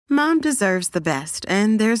Mom deserves the best,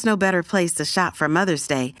 and there's no better place to shop for Mother's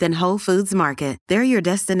Day than Whole Foods Market. They're your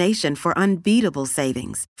destination for unbeatable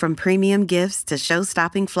savings, from premium gifts to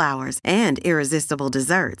show-stopping flowers and irresistible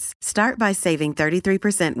desserts. Start by saving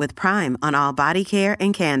 33% with Prime on all body care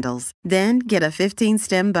and candles. Then get a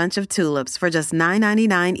 15-stem bunch of tulips for just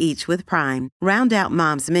 $9.99 each with Prime. Round out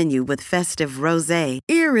Mom's menu with festive rosé,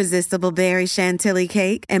 irresistible berry chantilly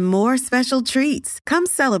cake, and more special treats. Come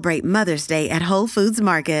celebrate Mother's Day at Whole Foods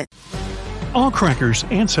Market. All crackers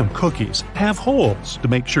and some cookies have holes to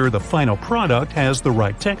make sure the final product has the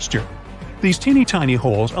right texture. These teeny tiny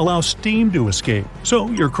holes allow steam to escape, so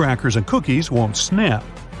your crackers and cookies won't snap.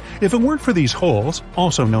 If it weren't for these holes,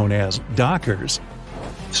 also known as Dockers,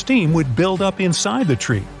 steam would build up inside the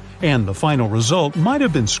treat, and the final result might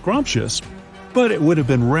have been scrumptious, but it would have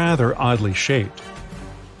been rather oddly shaped.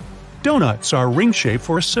 Donuts are ring-shaped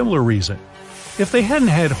for a similar reason. If they hadn't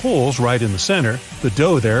had holes right in the center, the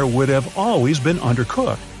dough there would have always been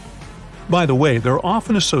undercooked. By the way, they're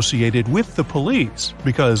often associated with the police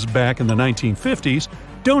because back in the 1950s,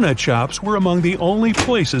 donut shops were among the only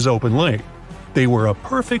places open late. They were a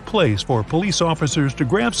perfect place for police officers to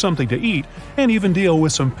grab something to eat and even deal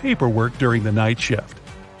with some paperwork during the night shift.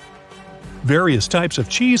 Various types of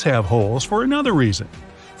cheese have holes for another reason.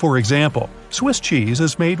 For example, Swiss cheese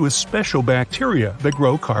is made with special bacteria that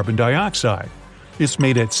grow carbon dioxide. It's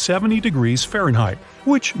made at 70 degrees Fahrenheit,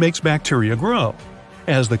 which makes bacteria grow.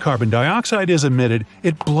 As the carbon dioxide is emitted,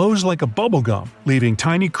 it blows like a bubblegum, leaving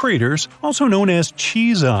tiny craters, also known as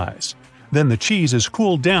cheese eyes. Then the cheese is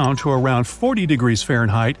cooled down to around 40 degrees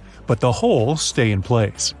Fahrenheit, but the holes stay in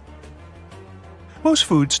place. Most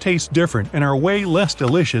foods taste different and are way less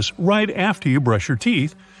delicious right after you brush your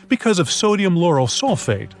teeth because of sodium lauryl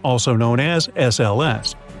sulfate, also known as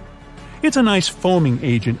SLS. It's a nice foaming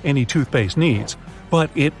agent any toothpaste needs, but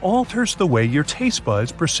it alters the way your taste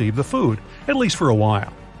buds perceive the food, at least for a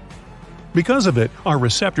while. Because of it, our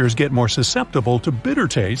receptors get more susceptible to bitter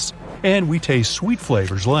tastes, and we taste sweet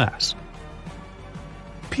flavors less.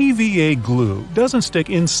 PVA glue doesn't stick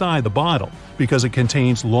inside the bottle because it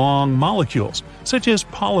contains long molecules, such as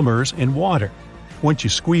polymers and water. Once you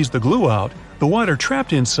squeeze the glue out, the water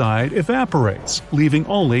trapped inside evaporates, leaving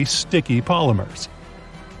only sticky polymers.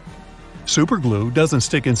 Superglue doesn't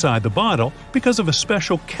stick inside the bottle because of a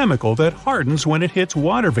special chemical that hardens when it hits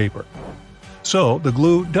water vapor. So the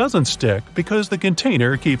glue doesn't stick because the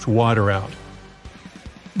container keeps water out.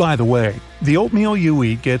 By the way, the oatmeal you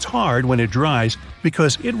eat gets hard when it dries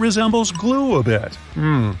because it resembles glue a bit.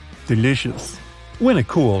 Delicious. When it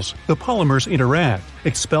cools, the polymers interact,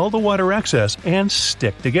 expel the water excess, and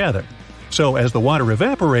stick together. So as the water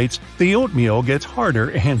evaporates, the oatmeal gets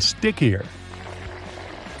harder and stickier.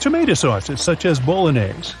 Tomato sauces such as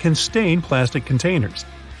bolognese can stain plastic containers.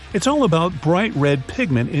 It's all about bright red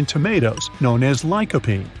pigment in tomatoes known as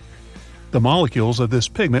lycopene. The molecules of this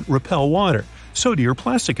pigment repel water, so do your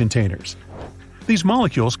plastic containers. These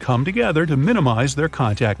molecules come together to minimize their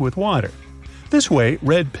contact with water. This way,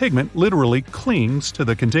 red pigment literally clings to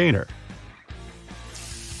the container.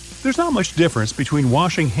 There's not much difference between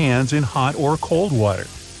washing hands in hot or cold water.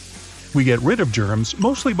 We get rid of germs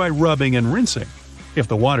mostly by rubbing and rinsing. If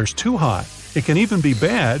the water's too hot, it can even be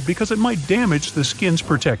bad because it might damage the skin's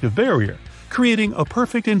protective barrier, creating a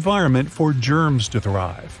perfect environment for germs to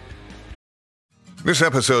thrive. This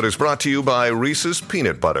episode is brought to you by Reese's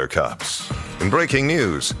Peanut Butter Cups. In breaking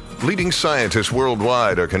news, leading scientists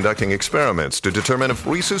worldwide are conducting experiments to determine if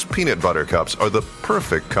Reese's Peanut Butter Cups are the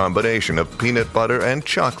perfect combination of peanut butter and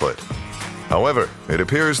chocolate. However, it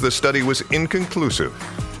appears the study was inconclusive,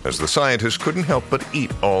 as the scientists couldn't help but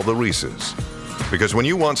eat all the Reese's. Because when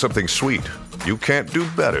you want something sweet, you can't do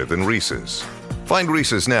better than Reese's. Find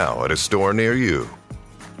Reese's now at a store near you.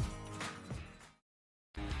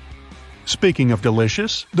 Speaking of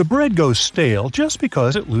delicious, the bread goes stale just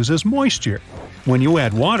because it loses moisture. When you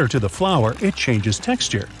add water to the flour, it changes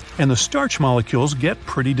texture, and the starch molecules get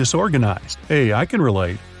pretty disorganized. Hey, I can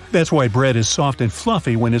relate. That's why bread is soft and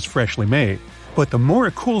fluffy when it's freshly made. But the more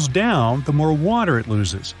it cools down, the more water it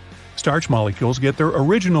loses. Starch molecules get their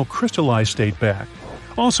original crystallized state back.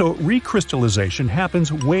 Also, recrystallization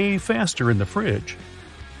happens way faster in the fridge.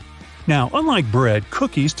 Now, unlike bread,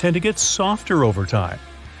 cookies tend to get softer over time.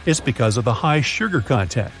 It's because of the high sugar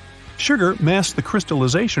content. Sugar masks the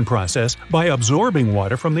crystallization process by absorbing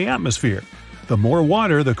water from the atmosphere. The more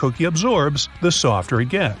water the cookie absorbs, the softer it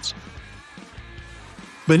gets.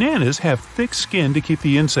 Bananas have thick skin to keep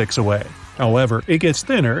the insects away. However, it gets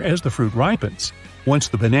thinner as the fruit ripens. Once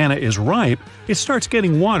the banana is ripe, it starts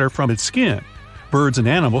getting water from its skin. Birds and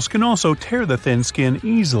animals can also tear the thin skin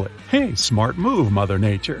easily. Hey, smart move, Mother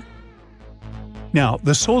Nature. Now,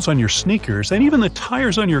 the soles on your sneakers and even the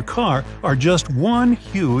tires on your car are just one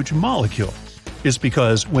huge molecule. It's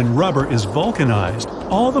because when rubber is vulcanized,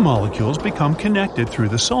 all the molecules become connected through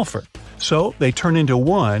the sulfur. So they turn into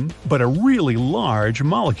one, but a really large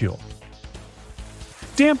molecule.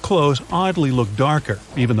 Damp clothes oddly look darker,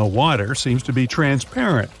 even though water seems to be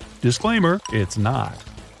transparent. Disclaimer, it's not.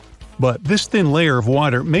 But this thin layer of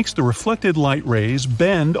water makes the reflected light rays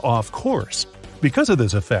bend off course. Because of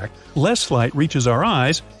this effect, less light reaches our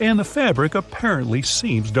eyes and the fabric apparently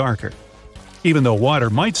seems darker. Even though water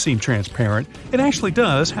might seem transparent, it actually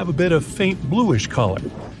does have a bit of faint bluish color.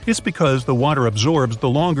 It's because the water absorbs the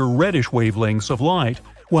longer reddish wavelengths of light,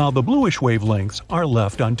 while the bluish wavelengths are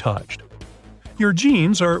left untouched. Your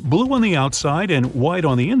jeans are blue on the outside and white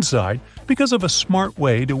on the inside because of a smart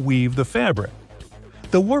way to weave the fabric.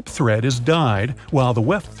 The warp thread is dyed, while the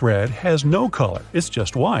weft thread has no color, it's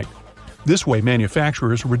just white. This way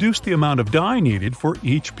manufacturers reduce the amount of dye needed for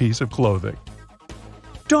each piece of clothing.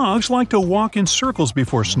 Dogs like to walk in circles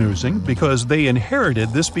before snoozing because they inherited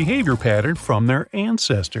this behavior pattern from their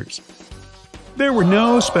ancestors. There were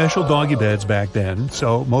no special doggy beds back then,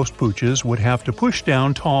 so most pooches would have to push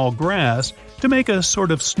down tall grass to make a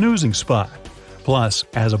sort of snoozing spot. Plus,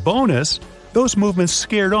 as a bonus, those movements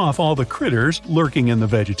scared off all the critters lurking in the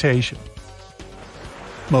vegetation.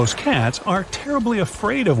 Most cats are terribly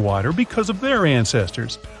afraid of water because of their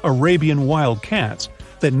ancestors, Arabian wild cats,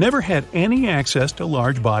 that never had any access to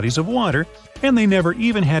large bodies of water, and they never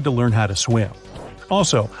even had to learn how to swim.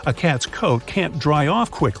 Also, a cat's coat can't dry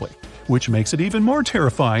off quickly, which makes it even more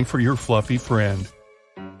terrifying for your fluffy friend.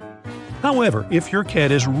 However, if your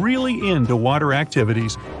cat is really into water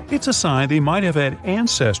activities, it's a sign they might have had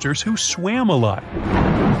ancestors who swam a lot.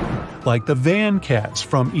 Like the Van cats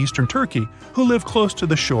from eastern Turkey who live close to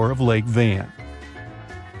the shore of Lake Van.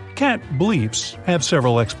 Cat bleeps have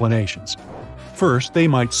several explanations. First, they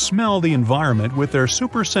might smell the environment with their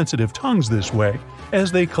super-sensitive tongues this way,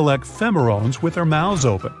 as they collect pheromones with their mouths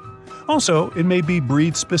open. Also, it may be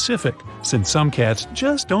breed-specific, since some cats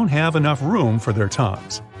just don't have enough room for their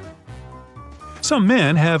tongues. Some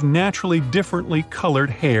men have naturally differently colored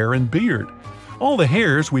hair and beard. All the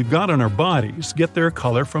hairs we've got on our bodies get their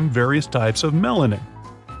color from various types of melanin.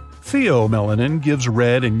 Pheomelanin gives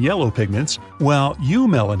red and yellow pigments, while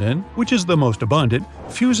eumelanin, which is the most abundant,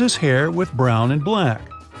 fuses hair with brown and black.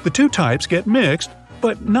 The two types get mixed,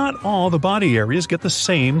 but not all the body areas get the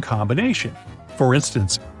same combination. For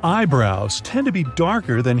instance, eyebrows tend to be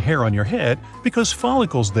darker than hair on your head because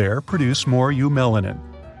follicles there produce more eumelanin.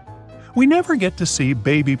 We never get to see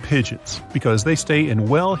baby pigeons because they stay in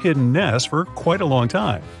well-hidden nests for quite a long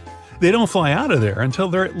time. They don't fly out of there until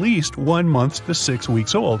they're at least 1 month to 6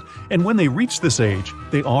 weeks old, and when they reach this age,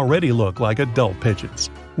 they already look like adult pigeons.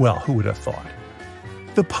 Well, who would have thought?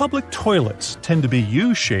 The public toilets tend to be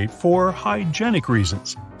U-shaped for hygienic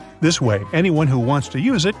reasons. This way, anyone who wants to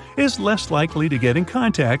use it is less likely to get in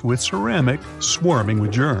contact with ceramic swarming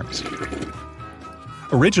with germs.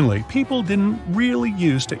 Originally, people didn't really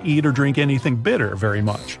use to eat or drink anything bitter very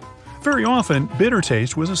much. Very often, bitter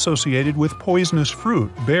taste was associated with poisonous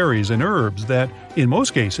fruit, berries, and herbs that, in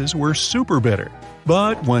most cases, were super bitter.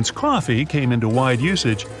 But once coffee came into wide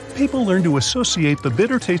usage, people learned to associate the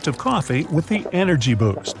bitter taste of coffee with the energy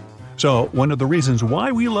boost. So, one of the reasons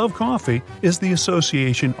why we love coffee is the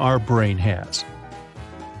association our brain has.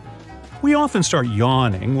 We often start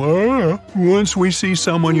yawning once we see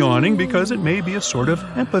someone yawning because it may be a sort of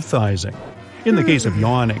empathizing. In the case of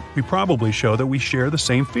yawning, we probably show that we share the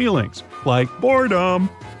same feelings, like boredom,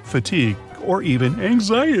 fatigue, or even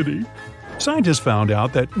anxiety. Scientists found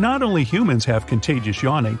out that not only humans have contagious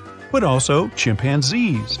yawning, but also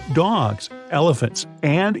chimpanzees, dogs, elephants,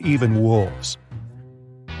 and even wolves.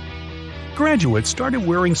 Graduates started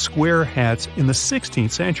wearing square hats in the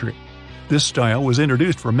 16th century. This style was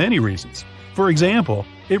introduced for many reasons. For example,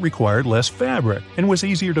 it required less fabric and was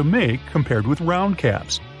easier to make compared with round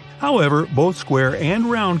caps. However, both square and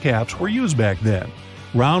round caps were used back then.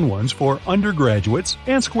 Round ones for undergraduates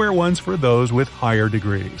and square ones for those with higher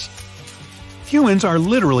degrees. Humans are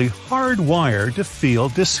literally hardwired to feel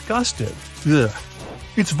disgusted. Ugh.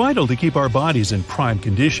 It's vital to keep our bodies in prime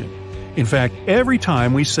condition. In fact, every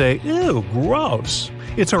time we say, "Ew, gross,"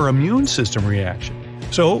 it's our immune system reaction.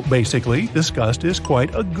 So basically, disgust is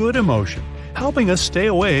quite a good emotion, helping us stay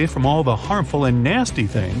away from all the harmful and nasty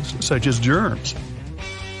things such as germs.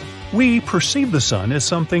 We perceive the sun as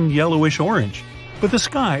something yellowish-orange, but the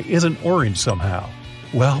sky isn't orange somehow.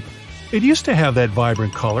 Well, it used to have that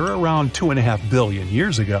vibrant color around 2.5 billion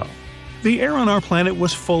years ago. The air on our planet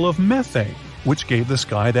was full of methane, which gave the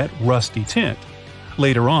sky that rusty tint.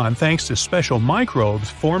 Later on, thanks to special microbes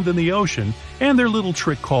formed in the ocean and their little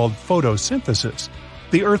trick called photosynthesis,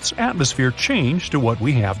 the Earth's atmosphere changed to what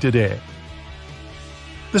we have today.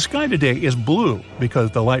 The sky today is blue because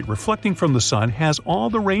the light reflecting from the sun has all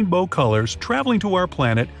the rainbow colors traveling to our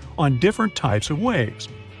planet on different types of waves.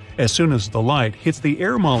 As soon as the light hits the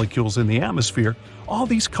air molecules in the atmosphere, all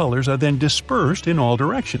these colors are then dispersed in all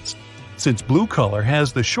directions. Since blue color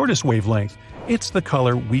has the shortest wavelength, it's the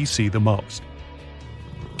color we see the most.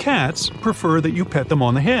 Cats prefer that you pet them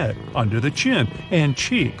on the head, under the chin, and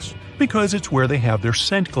cheeks, because it's where they have their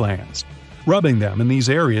scent glands. Rubbing them in these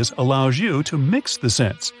areas allows you to mix the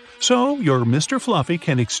scents, so your Mr. Fluffy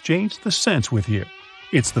can exchange the scents with you.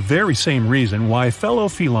 It's the very same reason why fellow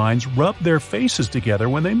felines rub their faces together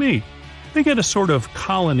when they meet. They get a sort of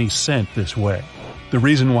colony scent this way. The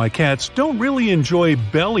reason why cats don't really enjoy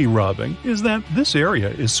belly rubbing is that this area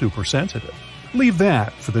is super sensitive. Leave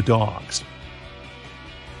that for the dogs.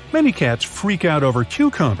 Many cats freak out over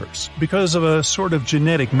cucumbers because of a sort of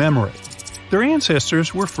genetic memory. Their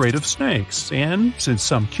ancestors were afraid of snakes, and since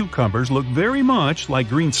some cucumbers look very much like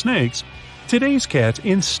green snakes, today's cats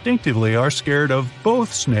instinctively are scared of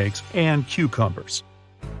both snakes and cucumbers.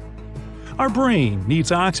 Our brain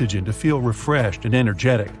needs oxygen to feel refreshed and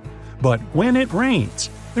energetic, but when it rains,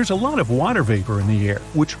 there's a lot of water vapor in the air,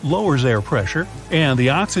 which lowers air pressure, and the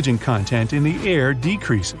oxygen content in the air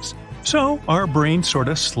decreases. So our brain sort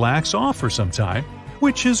of slacks off for some time,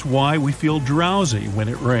 which is why we feel drowsy when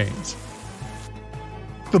it rains.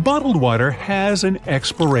 The bottled water has an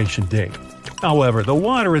expiration date. However, the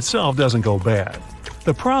water itself doesn't go bad.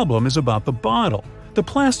 The problem is about the bottle. The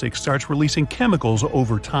plastic starts releasing chemicals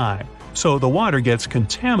over time, so the water gets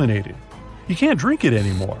contaminated. You can't drink it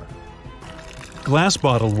anymore. Glass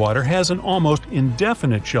bottled water has an almost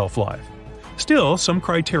indefinite shelf life. Still, some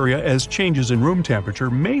criteria as changes in room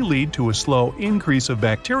temperature may lead to a slow increase of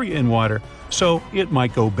bacteria in water, so it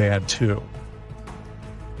might go bad too.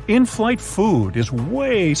 In-flight food is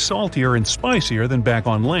way saltier and spicier than back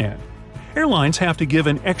on land. Airlines have to give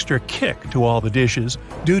an extra kick to all the dishes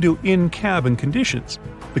due to in-cabin conditions.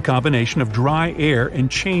 The combination of dry air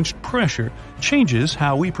and changed pressure changes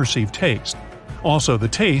how we perceive taste. Also, the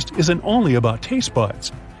taste isn't only about taste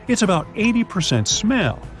buds. It's about 80%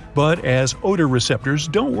 smell, but as odor receptors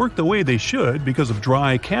don't work the way they should because of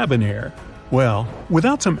dry cabin air, well,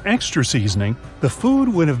 without some extra seasoning, the food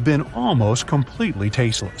would have been almost completely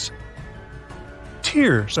tasteless.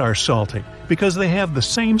 Tears are salty because they have the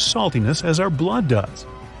same saltiness as our blood does.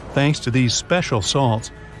 Thanks to these special salts,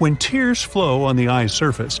 when tears flow on the eye's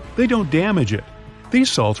surface, they don't damage it.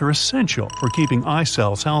 These salts are essential for keeping eye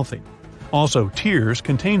cells healthy. Also, tears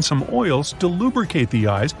contain some oils to lubricate the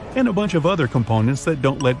eyes and a bunch of other components that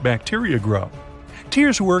don't let bacteria grow.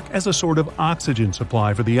 Tears work as a sort of oxygen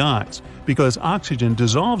supply for the eyes, because oxygen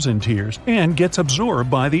dissolves in tears and gets absorbed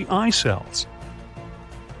by the eye cells.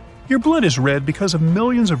 Your blood is red because of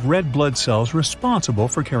millions of red blood cells responsible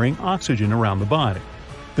for carrying oxygen around the body.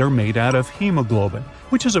 They're made out of hemoglobin,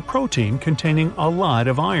 which is a protein containing a lot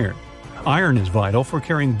of iron. Iron is vital for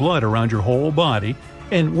carrying blood around your whole body,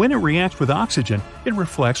 and when it reacts with oxygen, it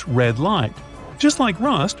reflects red light. Just like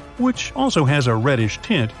rust, which also has a reddish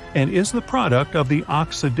tint and is the product of the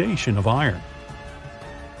oxidation of iron.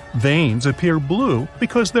 Veins appear blue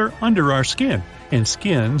because they're under our skin, and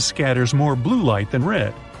skin scatters more blue light than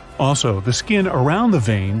red. Also, the skin around the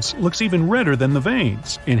veins looks even redder than the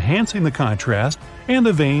veins, enhancing the contrast, and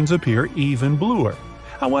the veins appear even bluer.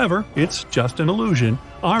 However, it's just an illusion.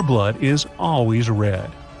 Our blood is always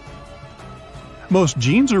red. Most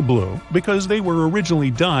jeans are blue because they were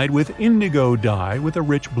originally dyed with indigo dye with a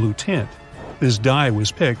rich blue tint. This dye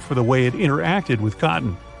was picked for the way it interacted with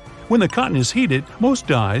cotton. When the cotton is heated, most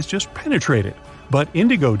dyes just penetrate it, but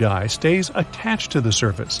indigo dye stays attached to the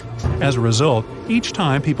surface. As a result, each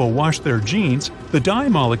time people wash their jeans, the dye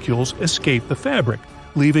molecules escape the fabric,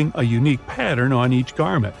 leaving a unique pattern on each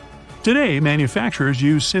garment. Today, manufacturers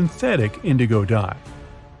use synthetic indigo dye.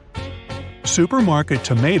 Supermarket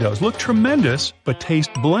tomatoes look tremendous but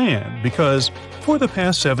taste bland because, for the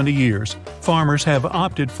past 70 years, farmers have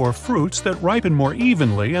opted for fruits that ripen more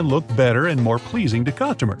evenly and look better and more pleasing to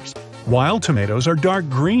customers. Wild tomatoes are dark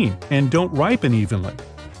green and don't ripen evenly.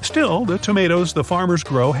 Still, the tomatoes the farmers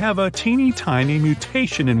grow have a teeny tiny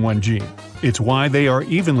mutation in one gene. It's why they are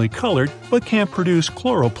evenly colored but can't produce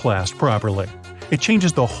chloroplast properly. It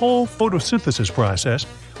changes the whole photosynthesis process,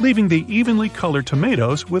 leaving the evenly colored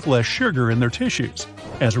tomatoes with less sugar in their tissues.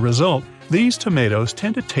 As a result, these tomatoes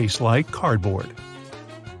tend to taste like cardboard.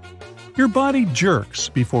 Your body jerks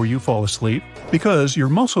before you fall asleep because your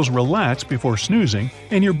muscles relax before snoozing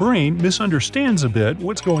and your brain misunderstands a bit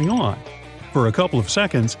what's going on. For a couple of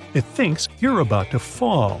seconds, it thinks you're about to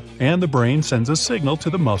fall, and the brain sends a signal to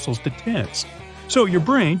the muscles to tense. So your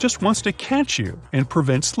brain just wants to catch you and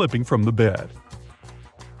prevent slipping from the bed.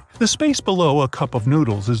 The space below a cup of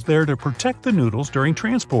noodles is there to protect the noodles during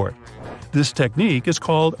transport. This technique is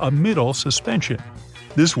called a middle suspension.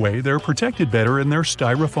 This way, they're protected better in their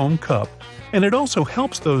styrofoam cup, and it also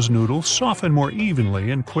helps those noodles soften more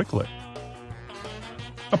evenly and quickly.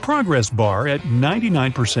 A progress bar at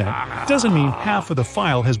 99% doesn't mean half of the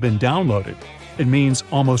file has been downloaded. It means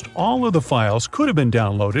almost all of the files could have been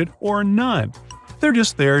downloaded or none. They're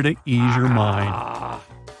just there to ease your mind.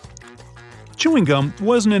 Chewing gum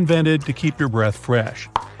wasn't invented to keep your breath fresh.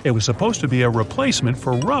 It was supposed to be a replacement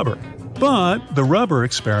for rubber. But the rubber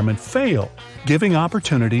experiment failed, giving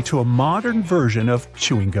opportunity to a modern version of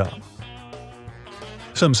chewing gum.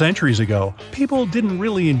 Some centuries ago, people didn't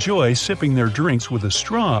really enjoy sipping their drinks with a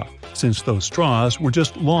straw, since those straws were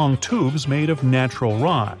just long tubes made of natural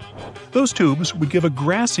rye. Those tubes would give a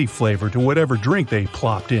grassy flavor to whatever drink they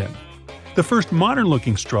plopped in. The first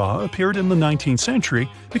modern-looking straw appeared in the 19th century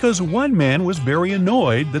because one man was very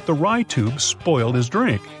annoyed that the rye tube spoiled his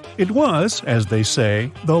drink. It was, as they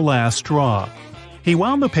say, the last straw. He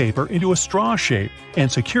wound the paper into a straw shape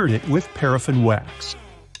and secured it with paraffin wax.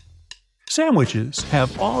 Sandwiches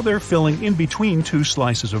have all their filling in between two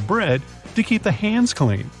slices of bread to keep the hands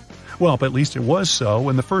clean. Well, at least it was so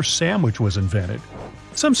when the first sandwich was invented.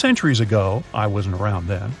 Some centuries ago, I wasn't around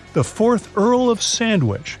then, the 4th Earl of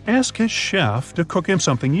Sandwich asked his chef to cook him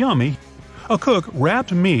something yummy. A cook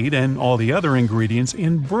wrapped meat and all the other ingredients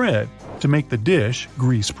in bread to make the dish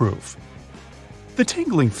grease-proof. The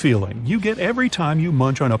tingling feeling you get every time you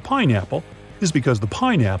munch on a pineapple is because the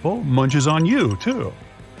pineapple munches on you, too.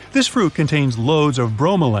 This fruit contains loads of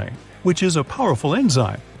bromelain, which is a powerful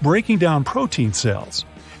enzyme, breaking down protein cells.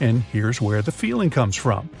 And here's where the feeling comes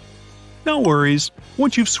from. No worries,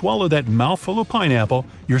 once you've swallowed that mouthful of pineapple,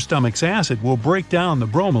 your stomach's acid will break down the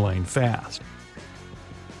bromelain fast.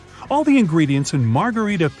 All the ingredients in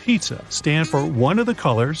margherita pizza stand for one of the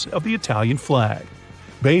colors of the Italian flag.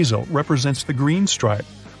 Basil represents the green stripe,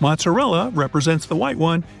 mozzarella represents the white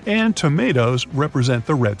one, and tomatoes represent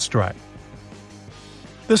the red stripe.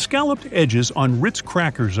 The scalloped edges on Ritz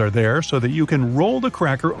crackers are there so that you can roll the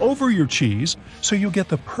cracker over your cheese so you get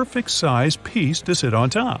the perfect size piece to sit on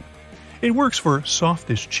top. It works for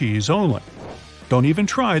softest cheese only. Don't even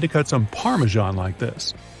try to cut some Parmesan like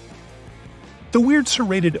this. The weird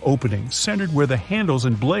serrated opening centered where the handles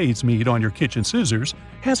and blades meet on your kitchen scissors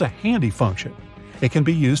has a handy function. It can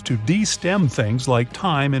be used to de-stem things like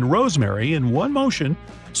thyme and rosemary in one motion,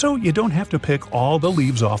 so you don't have to pick all the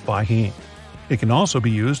leaves off by hand. It can also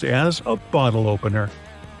be used as a bottle opener.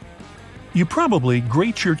 You probably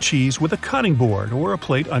grate your cheese with a cutting board or a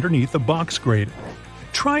plate underneath a box grater.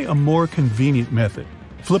 Try a more convenient method.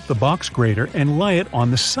 Flip the box grater and lay it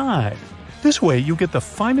on the side. This way you get the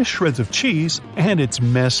finest shreds of cheese and it's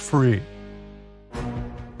mess-free.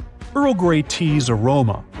 Earl Grey tea's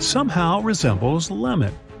aroma somehow resembles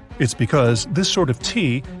lemon. It's because this sort of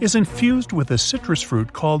tea is infused with a citrus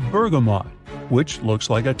fruit called bergamot, which looks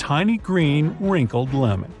like a tiny green, wrinkled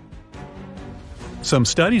lemon. Some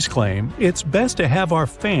studies claim it's best to have our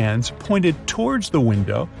fans pointed towards the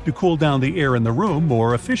window to cool down the air in the room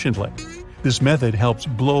more efficiently. This method helps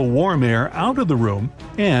blow warm air out of the room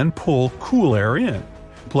and pull cool air in.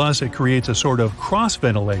 Plus, it creates a sort of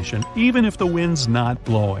cross-ventilation even if the wind's not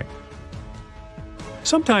blowing.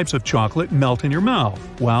 Some types of chocolate melt in your mouth,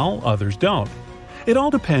 while others don't. It all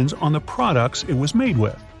depends on the products it was made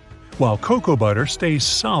with. While cocoa butter stays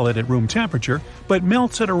solid at room temperature but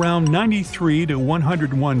melts at around 93 to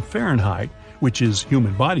 101 Fahrenheit, which is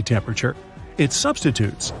human body temperature, its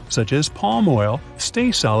substitutes, such as palm oil,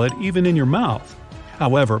 stay solid even in your mouth.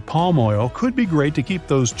 However, palm oil could be great to keep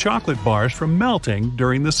those chocolate bars from melting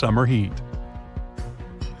during the summer heat.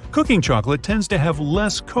 Cooking chocolate tends to have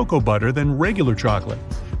less cocoa butter than regular chocolate,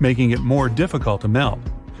 making it more difficult to melt.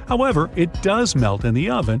 However, it does melt in the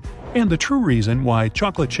oven, and the true reason why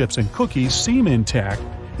chocolate chips and cookies seem intact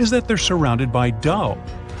is that they're surrounded by dough.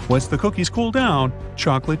 Once the cookies cool down,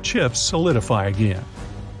 chocolate chips solidify again.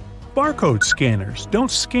 Barcode scanners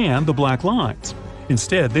don't scan the black lines.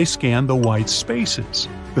 Instead, they scan the white spaces.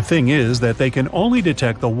 The thing is that they can only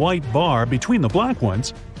detect the white bar between the black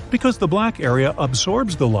ones because the black area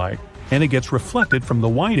absorbs the light and it gets reflected from the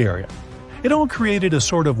white area. It all created a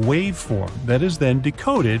sort of waveform that is then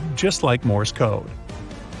decoded just like Morse code.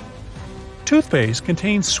 Toothpaste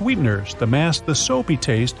contains sweeteners to mask the soapy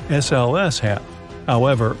taste SLS have.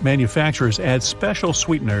 However, manufacturers add special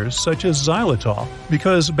sweeteners such as xylitol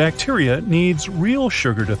because bacteria needs real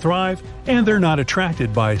sugar to thrive and they're not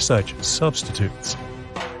attracted by such substitutes.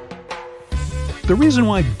 The reason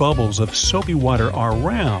why bubbles of soapy water are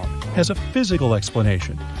round has a physical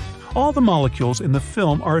explanation. All the molecules in the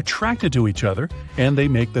film are attracted to each other and they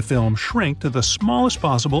make the film shrink to the smallest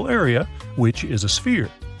possible area, which is a sphere.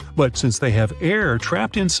 But since they have air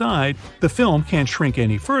trapped inside, the film can't shrink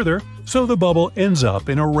any further, so the bubble ends up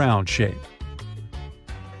in a round shape.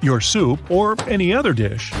 Your soup, or any other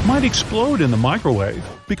dish, might explode in the microwave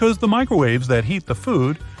because the microwaves that heat the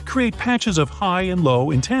food create patches of high and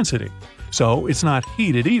low intensity, so it's not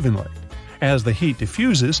heated evenly. As the heat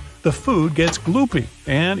diffuses, the food gets gloopy,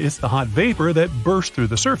 and it's the hot vapor that bursts through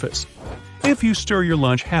the surface. If you stir your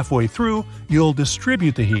lunch halfway through, you'll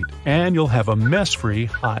distribute the heat, and you'll have a mess-free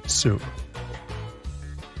hot soup.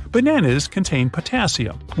 Bananas contain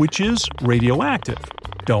potassium, which is radioactive.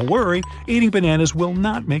 Don't worry, eating bananas will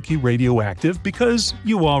not make you radioactive because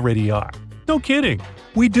you already are. No kidding!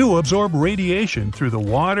 We do absorb radiation through the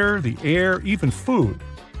water, the air, even food.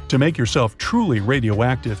 To make yourself truly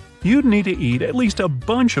radioactive, you'd need to eat at least a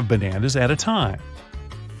bunch of bananas at a time.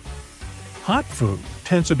 Hot food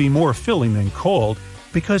tends to be more filling than cold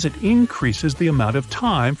because it increases the amount of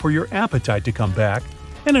time for your appetite to come back,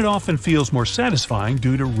 and it often feels more satisfying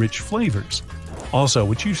due to rich flavors.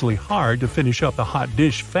 Also, it's usually hard to finish up the hot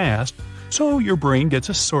dish fast, so your brain gets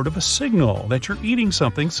a sort of a signal that you're eating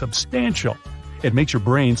something substantial. It makes your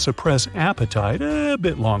brain suppress appetite a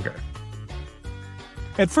bit longer.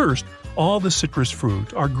 At first, all the citrus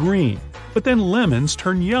fruit are green, but then lemons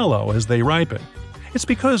turn yellow as they ripen. It's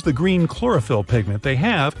because the green chlorophyll pigment they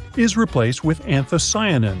have is replaced with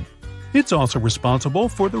anthocyanin. It's also responsible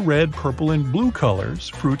for the red, purple, and blue colors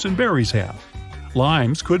fruits and berries have.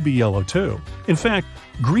 Limes could be yellow too. In fact,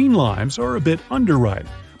 green limes are a bit underripe,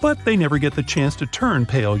 but they never get the chance to turn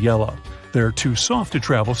pale yellow. They're too soft to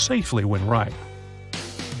travel safely when ripe.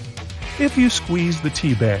 If you squeeze the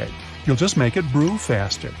tea bag, you'll just make it brew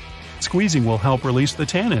faster. Squeezing will help release the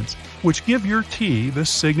tannins, which give your tea the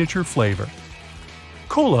signature flavor.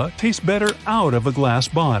 Cola tastes better out of a glass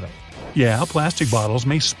bottle. Yeah, plastic bottles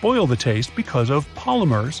may spoil the taste because of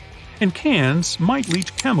polymers, and cans might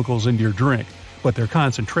leach chemicals into your drink, but their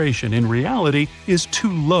concentration in reality is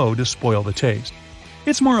too low to spoil the taste.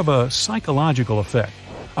 It's more of a psychological effect.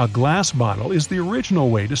 A glass bottle is the original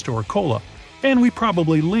way to store cola, and we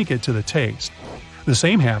probably link it to the taste. The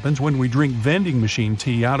same happens when we drink vending machine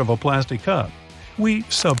tea out of a plastic cup. We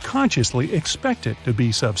subconsciously expect it to be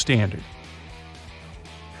substandard.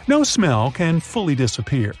 No smell can fully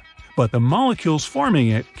disappear, but the molecules forming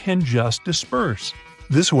it can just disperse.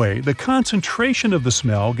 This way, the concentration of the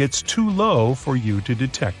smell gets too low for you to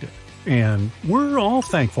detect it. And we're all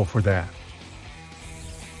thankful for that.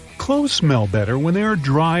 Clothes smell better when they are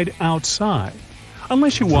dried outside.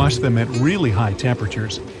 Unless you wash them at really high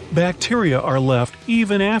temperatures, bacteria are left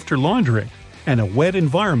even after laundering, and a wet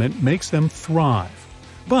environment makes them thrive.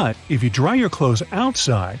 But if you dry your clothes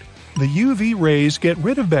outside, the UV rays get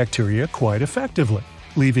rid of bacteria quite effectively,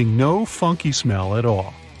 leaving no funky smell at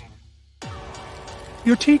all.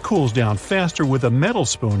 Your tea cools down faster with a metal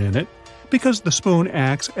spoon in it because the spoon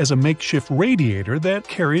acts as a makeshift radiator that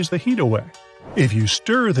carries the heat away. If you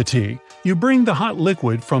stir the tea, you bring the hot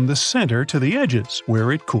liquid from the center to the edges,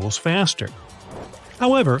 where it cools faster.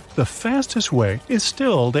 However, the fastest way is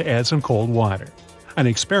still to add some cold water. An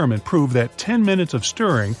experiment proved that 10 minutes of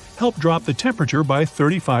stirring helped drop the temperature by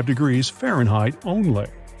 35 degrees Fahrenheit only.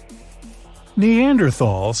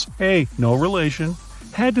 Neanderthals, no relation,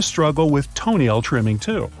 had to struggle with toenail trimming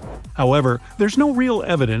too. However, there's no real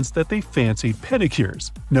evidence that they fancied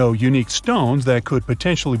pedicures. No unique stones that could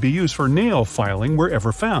potentially be used for nail filing were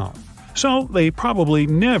ever found. So they probably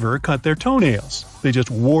never cut their toenails. They just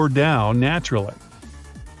wore down naturally.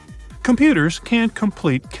 Computers can't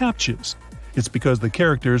complete CAPTCHAs. It's because the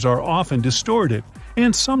characters are often distorted,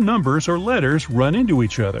 and some numbers or letters run into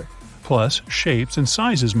each other. Plus, shapes and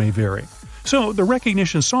sizes may vary. So the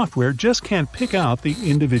recognition software just can't pick out the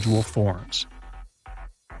individual forms.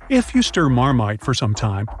 If you stir Marmite for some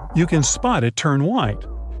time, you can spot it turn white.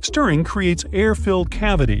 Stirring creates air-filled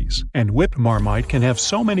cavities, and whipped Marmite can have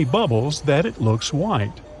so many bubbles that it looks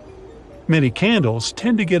white. Many candles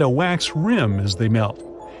tend to get a wax rim as they melt.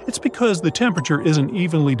 It's because the temperature isn't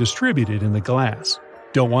evenly distributed in the glass.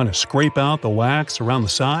 Don't want to scrape out the wax around the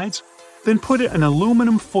sides? Then put an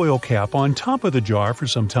aluminum foil cap on top of the jar for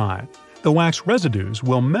some time. The wax residues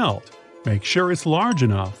will melt. Make sure it's large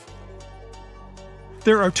enough.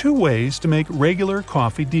 There are two ways to make regular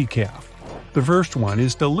coffee decaf. The first one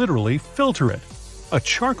is to literally filter it. A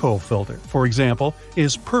charcoal filter, for example,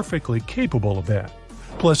 is perfectly capable of that.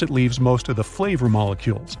 Plus, it leaves most of the flavor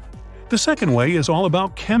molecules. The second way is all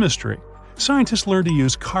about chemistry. Scientists learn to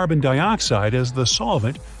use carbon dioxide as the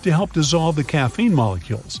solvent to help dissolve the caffeine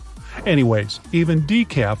molecules. Anyways, even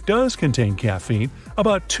decaf does contain caffeine,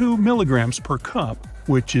 about 2 milligrams per cup,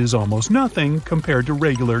 which is almost nothing compared to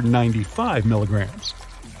regular 95 milligrams.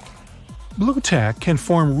 Blue tack can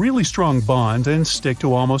form really strong bonds and stick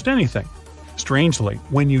to almost anything. Strangely,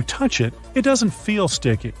 when you touch it, it doesn't feel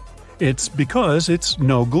sticky. It's because it's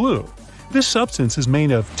no glue. This substance is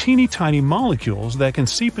made of teeny tiny molecules that can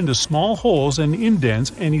seep into small holes and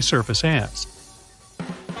indents any surface has.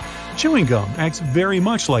 Chewing gum acts very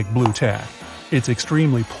much like blue tack. It's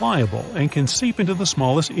extremely pliable and can seep into the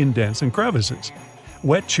smallest indents and crevices.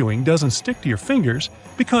 Wet chewing doesn't stick to your fingers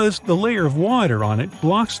because the layer of water on it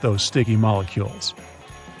blocks those sticky molecules.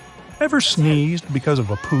 Ever sneezed because of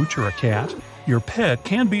a pooch or a cat? Your pet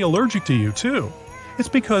can be allergic to you too. It's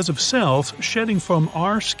because of cells shedding from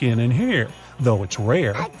our skin and hair, though it's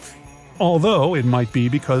rare. Although it might be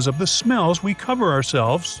because of the smells we cover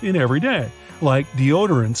ourselves in every day, like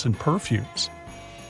deodorants and perfumes.